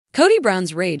Kody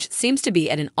Brown's rage seems to be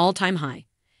at an all-time high,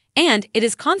 and it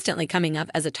is constantly coming up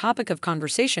as a topic of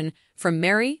conversation from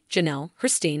Mary, Janelle,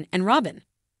 Christine, and Robin.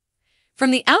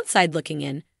 From the outside looking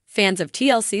in, fans of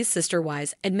TLC's Sister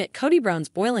Wives admit Kody Brown's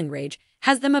boiling rage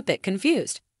has them a bit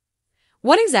confused.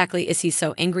 What exactly is he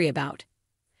so angry about?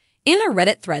 In a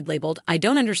Reddit thread labeled "I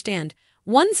Don't Understand,"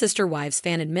 one Sister Wives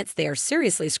fan admits they are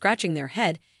seriously scratching their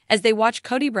head as they watch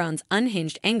Kody Brown's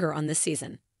unhinged anger on this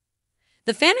season.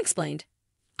 The fan explained,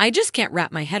 "I just can't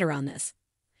wrap my head around this.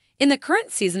 In the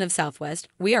current season of Southwest,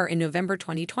 we are in November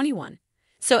 2021.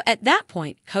 So at that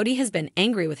point, Kody has been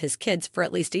angry with his kids for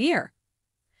at least a year."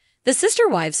 The Sister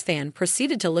Wives fan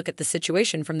proceeded to look at the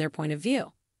situation from their point of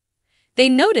view. They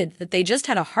noted that they just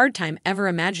had a hard time ever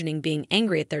imagining being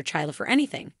angry at their child for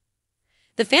anything.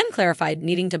 The fan clarified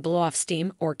needing to blow off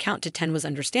steam or count to 10 was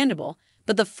understandable,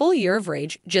 but the full year of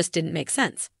rage just didn't make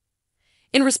sense.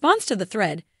 In response to the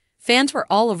thread, fans were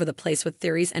all over the place with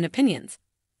theories and opinions.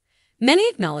 Many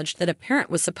acknowledged that a parent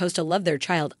was supposed to love their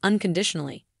child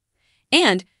unconditionally,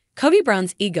 and Kody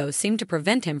Brown's ego seemed to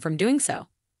prevent him from doing so.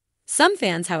 Some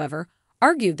fans, however,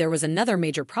 argued there was another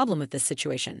major problem with this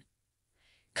situation.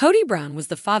 Kody Brown was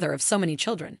the father of so many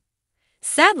children.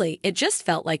 Sadly, it just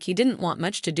felt like he didn't want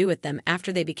much to do with them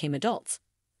after they became adults.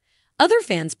 Other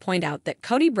fans point out that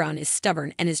Kody Brown is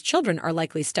stubborn and his children are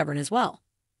likely stubborn as well.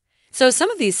 So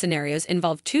some of these scenarios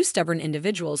involve two stubborn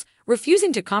individuals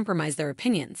refusing to compromise their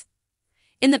opinions.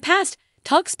 In the past,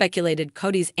 talk speculated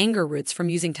Kody's anger roots from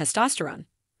using testosterone.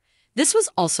 This was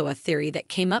also a theory that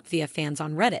came up via fans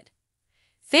on Reddit.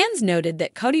 Fans noted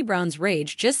that Kody Brown's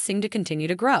rage just seemed to continue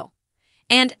to grow,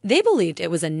 and they believed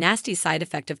it was a nasty side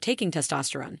effect of taking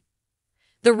testosterone.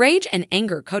 The rage and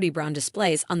anger Kody Brown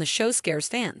displays on the show scares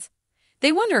fans.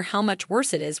 They wonder how much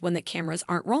worse it is when the cameras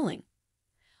aren't rolling.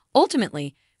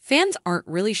 Ultimately, fans aren't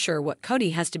really sure what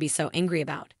Kody has to be so angry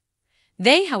about.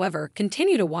 They, however,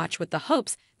 continue to watch with the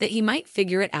hopes that he might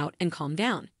figure it out and calm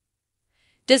down.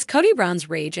 Does Kody Brown's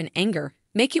rage and anger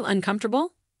make you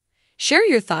uncomfortable? Share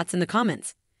your thoughts in the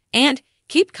comments, and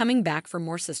keep coming back for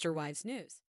more Sister Wives news.